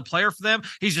solid player for them.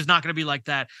 He's just not going to be like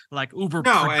that, like uber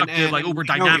productive, like uber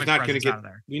dynamic presence out of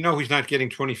there. He's not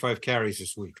getting 25 carries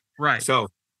this week. Right. So,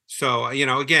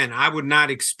 again, I would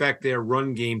not expect their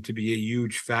run game to be a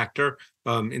huge factor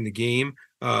in the game.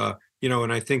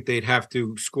 And I think they'd have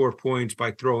to score points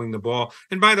by throwing the ball.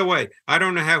 And by the way, I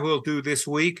don't know how he'll do this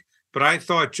week, but I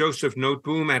thought Joseph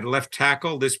Noteboom at left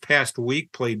tackle this past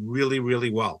week played really, really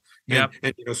well. And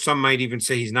some might even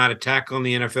say he's not a tackle in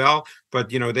the NFL, but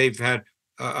they've had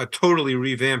a totally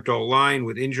revamped O-line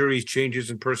with injuries, changes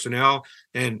in personnel,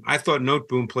 and I thought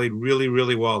Noteboom played really,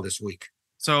 really well this week.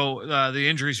 So the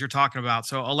injuries you're talking about.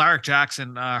 So Alaric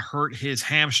Jackson hurt his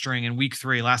hamstring in week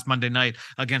 3 last Monday night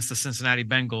against the Cincinnati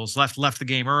Bengals. Left the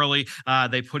game early.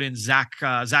 They put in Zach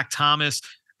Thomas.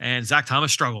 And Zach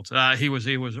Thomas struggled. He was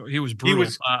brutal.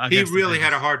 He really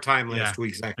had a hard time last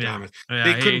week, Zach Thomas.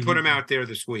 They couldn't put him out there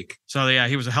this week. So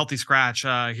he was a healthy scratch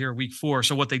here week 4.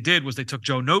 So what they did was they took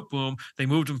Joe Noteboom. They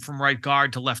moved him from right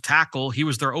guard to left tackle. He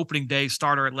was their opening day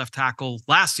starter at left tackle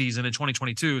last season in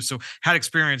 2022. So had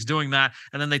experience doing that.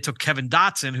 And then they took Kevin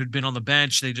Dotson, who'd been on the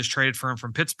bench. They just traded for him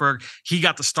from Pittsburgh. He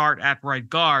got the start at right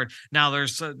guard. Now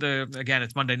there's again,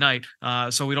 it's Monday night.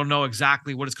 So we don't know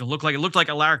exactly what it's going to look like. It looked like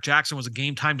Alaric Jackson was a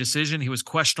game time decision. He was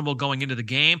questionable going into the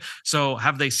game. So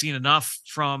have they seen enough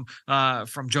from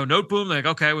Joe Noteboom? They're like,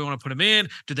 okay, we want to put him in.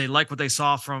 Did they like what they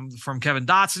saw from Kevin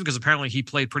Dotson? Because apparently he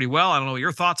played pretty well. I don't know what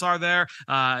your thoughts are there.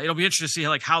 It'll be interesting to see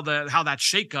how that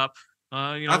shakeup.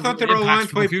 I thought their line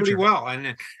played pretty well,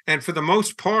 and for the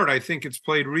most part, I think it's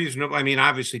played reasonable. I mean,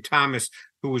 obviously Thomas,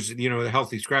 who was the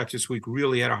healthy scratch this week,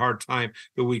 really had a hard time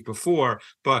the week before.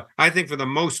 But I think for the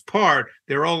most part,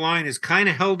 their O-line is kind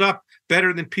of held up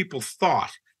better than people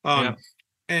thought. And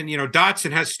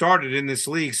Dotson has started in this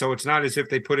league, so it's not as if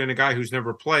they put in a guy who's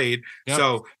never played. Yep.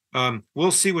 So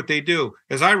we'll see what they do.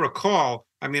 As I recall,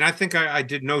 I mean, I think I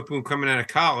did Noteboom coming out of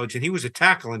college, and he was a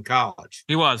tackle in college.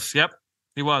 He was, yep.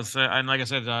 He was, and like I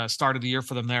said, started the year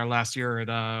for them there last year.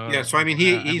 So I mean,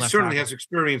 he certainly has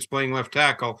experience playing left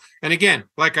tackle. And again,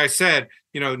 like I said,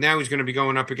 now he's going to be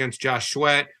going up against Josh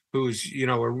Sweat, who's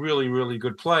a really, really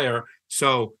good player.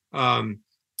 So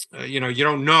you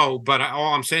don't know, but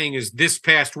all I'm saying is this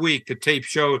past week the tape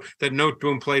showed that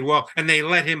Noteboom played well, and they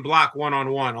let him block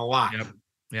one-on-one a lot. Yep.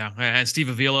 Yeah, and Steve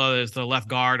Avila is the left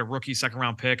guard, a rookie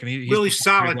second-round pick, and he's really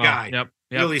solid guy. Yep.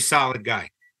 Really solid guy.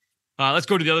 Let's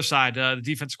go to the other side. The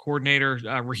defensive coordinator,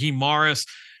 Raheem Morris.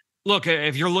 Look,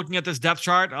 if you're looking at this depth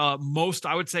chart, I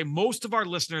would say most of our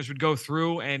listeners would go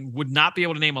through and would not be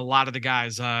able to name a lot of the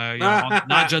guys.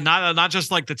 Not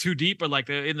just like the 2 deep, but like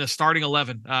in the starting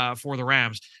 11 for the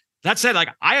Rams. That said, like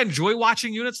I enjoy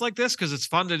watching units like this because it's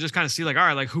fun to just kind of see like, all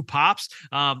right, like who pops.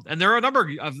 And there are a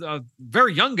number of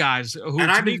very young guys who.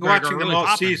 And I've been watching them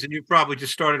all season. You probably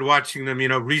just started watching them,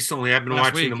 recently. I've been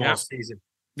watching them all season.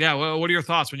 Yeah. Well, what are your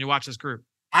thoughts when you watch this group?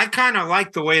 I kind of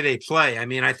like the way they play. I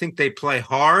mean, I think they play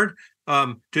hard.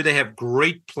 Do they have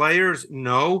great players?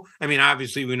 No. I mean,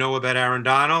 obviously we know about Aaron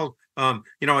Donald.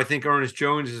 I think Ernest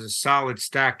Jones is a solid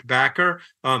stacked backer.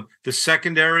 The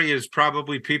secondary is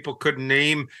probably people couldn't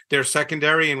name their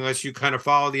secondary unless you kind of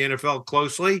follow the NFL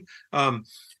closely.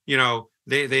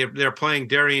 They're playing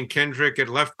Darian Kendrick at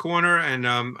left corner, and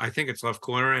I think it's left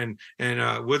corner,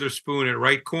 and Witherspoon at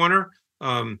right corner.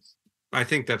 I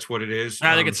think that's what it is.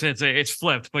 I think it's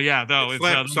flipped, but yeah, though those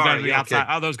guys are the outside.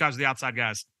 Okay. Those guys are the outside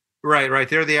guys. Right.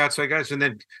 They're the outside guys, and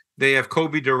then they have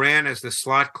Kobe Durant as the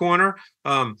slot corner.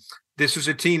 This is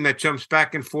a team that jumps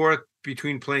back and forth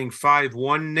between playing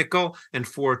 5-1 nickel and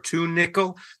 4-2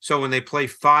 nickel. So when they play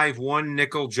 5-1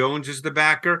 nickel, Jones is the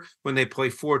backer. When they play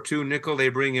 4-2 nickel, they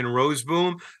bring in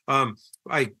Roseboom.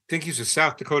 I think he's a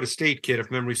South Dakota State kid,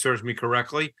 if memory serves me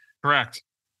correctly. Correct.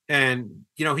 And,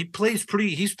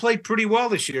 he's played pretty well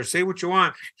this year. Say what you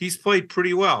want. He's played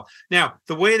pretty well. Now,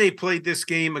 the way they played this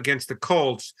game against the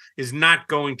Colts is not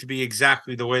going to be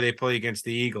exactly the way they play against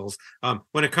the Eagles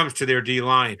when it comes to their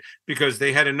D-line, because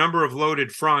they had a number of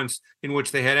loaded fronts in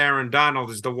which they had Aaron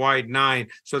Donald as the wide 9,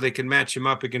 so they can match him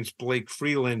up against Blake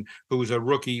Freeland, who's a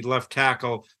rookie left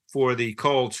tackle for the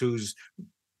Colts, who's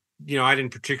I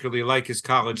didn't particularly like his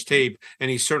college tape, and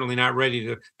he's certainly not ready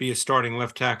to be a starting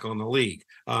left tackle in the league.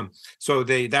 So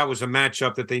that was a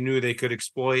matchup that they knew they could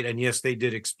exploit, and yes, they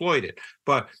did exploit it.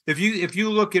 But if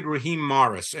you look at Raheem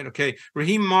Morris, and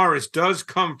Raheem Morris does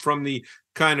come from the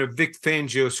kind of Vic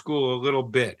Fangio school a little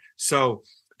bit. So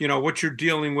what you're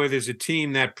dealing with is a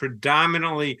team that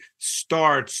predominantly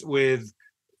starts with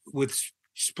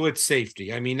split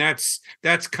safety. I mean, that's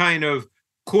kind of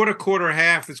quarter,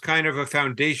 half is kind of a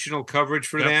foundational coverage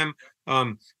for them.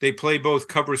 They play both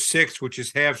cover 6, which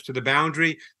is halves to the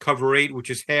boundary, cover 8, which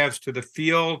is halves to the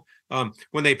field.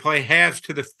 When they play halves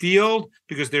to the field,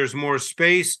 because there's more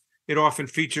space, it often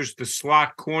features the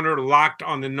slot corner locked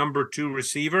on the number 2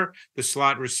 receiver, the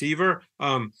slot receiver.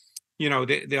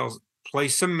 They'll play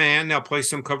some man, they'll play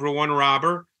some cover 1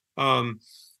 robber.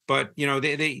 But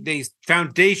they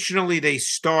foundationally, they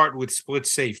start with split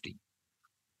safety.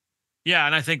 Yeah,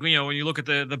 and I think when you look at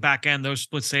the back end, those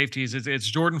split safeties, it's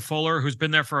Jordan Fuller, who's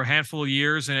been there for a handful of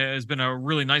years and has been a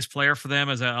really nice player for them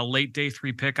as a late day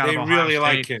 3 pick out They of Ohio really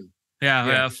like State. him. Yeah,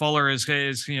 Yeah. Fuller is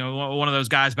one of those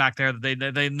guys back there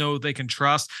that they know they can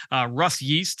trust. Russ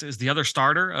Yeast is the other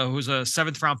starter, who's a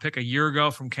 7th round pick a year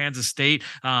ago from Kansas State,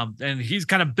 and he's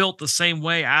kind of built the same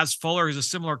way as Fuller. He's a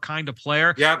similar kind of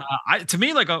player. Yeah. To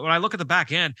me, like when I look at the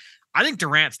back end, I think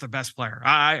Durant's the best player.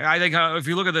 I think if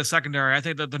you look at the secondary, I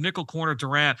think that the nickel corner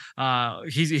Durant,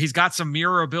 he's got some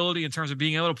mirror ability in terms of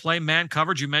being able to play man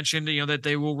coverage. You mentioned that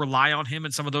they will rely on him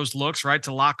in some of those looks, right,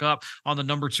 to lock up on the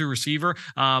number 2 receiver.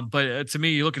 But to me,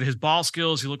 you look at his ball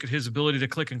skills, you look at his ability to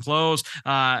click and close.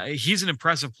 He's an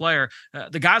impressive player.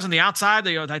 The guys on the outside,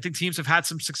 I think teams have had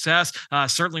some success,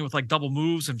 certainly with like double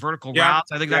moves and vertical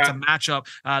routes. I think that's a matchup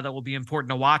that will be important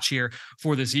to watch here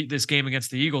for this game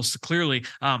against the Eagles. Clearly,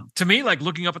 to me, like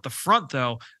looking up at the front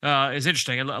though, is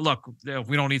interesting. And look,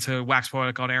 we don't need to wax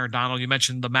poetic on Aaron Donald. You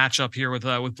mentioned the matchup here with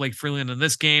Blake Freeland in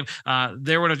this game.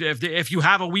 If you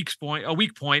have a weak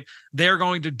point, they're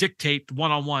going to dictate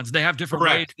one-on-ones. They have different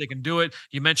ways they can do it.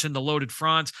 You mentioned the loaded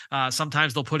front.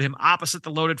 Sometimes they'll put him opposite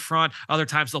the loaded front. Other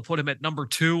times they'll put him at number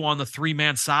 2 on the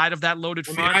 3-man side of that loaded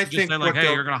front. I think like,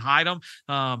 hey, you're going to hide him.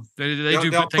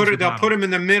 They'll put him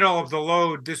in the middle of the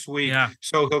load this week,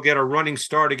 so he'll get a running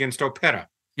start against Opeta.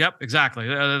 Yep, exactly.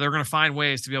 They're going to find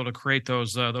ways to be able to create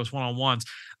those one-on-ones.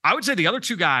 I would say the other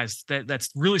 2 guys that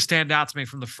really stand out to me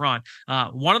from the front.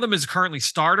 One of them is currently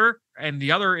starter, and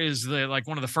the other is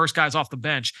one of the first guys off the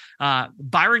bench.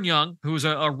 Byron Young, who's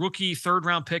a rookie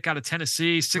 3rd-round pick out of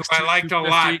Tennessee. 6'2", I liked a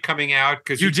lot coming out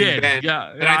because you did.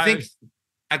 Yeah, and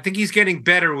I think he's getting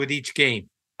better with each game.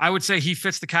 I would say he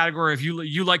fits the category of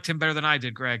you liked him better than I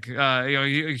did, Greg.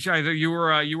 You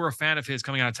were a fan of his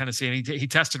coming out of Tennessee, and he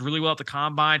tested really well at the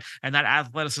combine, and that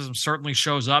athleticism certainly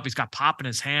shows up. He's got pop in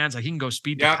his hands. He can go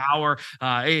speed to power.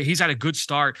 He's had a good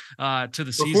start to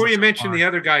the season. Before you mention the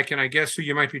other guy, can I guess who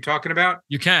you might be talking about?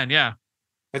 You can, yeah.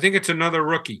 I think it's another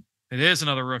rookie. It is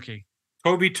another rookie.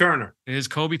 Kobe Turner. It is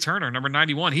Kobe Turner, number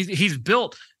 91. He's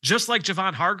built just like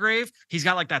Javon Hargrave. He's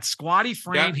got like that squatty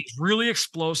frame. Yep. He's really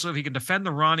explosive. He can defend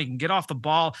the run. He can get off the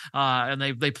ball. And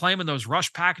they play him in those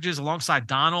rush packages alongside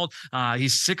Donald.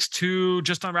 He's 6'2",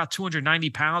 just on about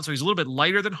 290 pounds. So he's a little bit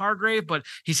lighter than Hargrave, but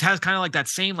he has kind of like that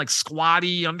same like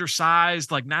squatty, undersized,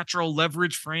 like natural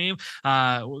leverage frame.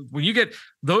 When you get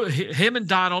him and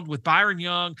Donald with Byron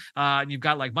Young, and you've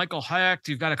got like Michael Hecht,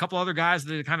 you've got a couple other guys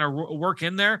that kind of work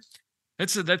in there.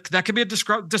 That could be a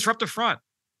disruptive front.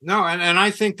 No, and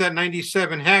I think that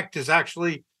 97 Hecht is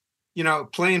actually,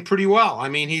 playing pretty well. I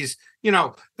mean, he's,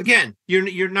 again,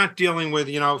 you're not dealing with,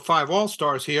 5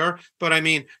 all-stars here, but I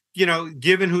mean,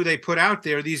 given who they put out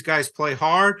there, these guys play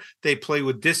hard, they play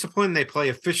with discipline, they play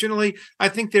efficiently. I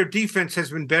think their defense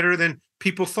has been better than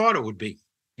people thought it would be.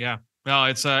 Yeah. No,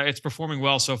 it's performing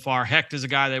well so far. Hecht is a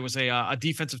guy that was a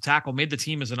defensive tackle, made the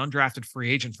team as an undrafted free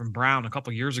agent from Brown a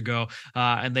couple years ago,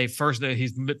 and he's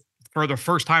for the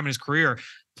first time in his career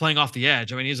playing off the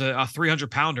edge. I mean, he's a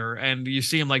 300-pounder, and you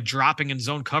see him like dropping in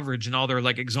zone coverage and all their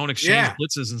like zone exchange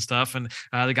blitzes and stuff. And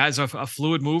the guy's a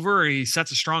fluid mover. He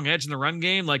sets a strong edge in the run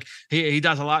game. Like he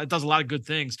does a lot of good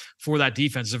things for that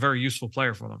defense. He's a very useful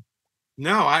player for them.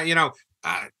 No,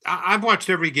 I've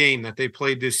watched every game that they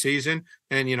played this season,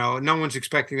 and no one's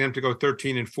expecting them to go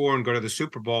 13-4 and go to the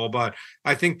Super Bowl. But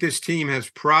I think this team has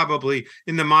probably,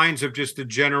 in the minds of just the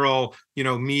general,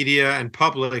 media and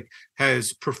public,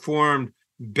 has performed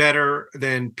better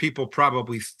than people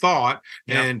probably thought,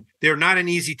 and they're not an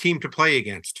easy team to play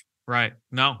against. Right.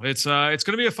 No, it's going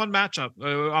to be a fun matchup.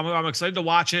 I'm excited to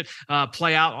watch it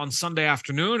play out on Sunday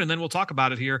afternoon, and then we'll talk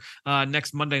about it here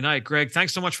next Monday night. Greg,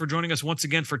 thanks so much for joining us once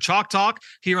again for Chalk Talk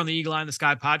here on the Eagle Eye in the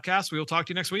Sky podcast. We will talk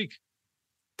to you next week.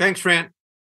 Thanks, Fran.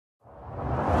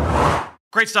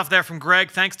 Great stuff there from Greg.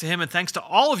 Thanks to him, and thanks to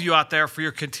all of you out there for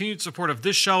your continued support of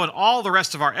this show and all the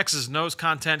rest of our X's and O's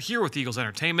content here with Eagles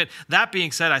Entertainment. That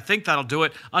being said, I think that'll do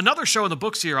it. Another show in the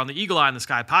books here on the Eagle Eye in the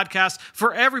Sky podcast.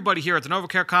 For everybody here at the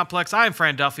NovaCare Complex, I am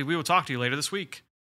Fran Duffy. We will talk to you later this week.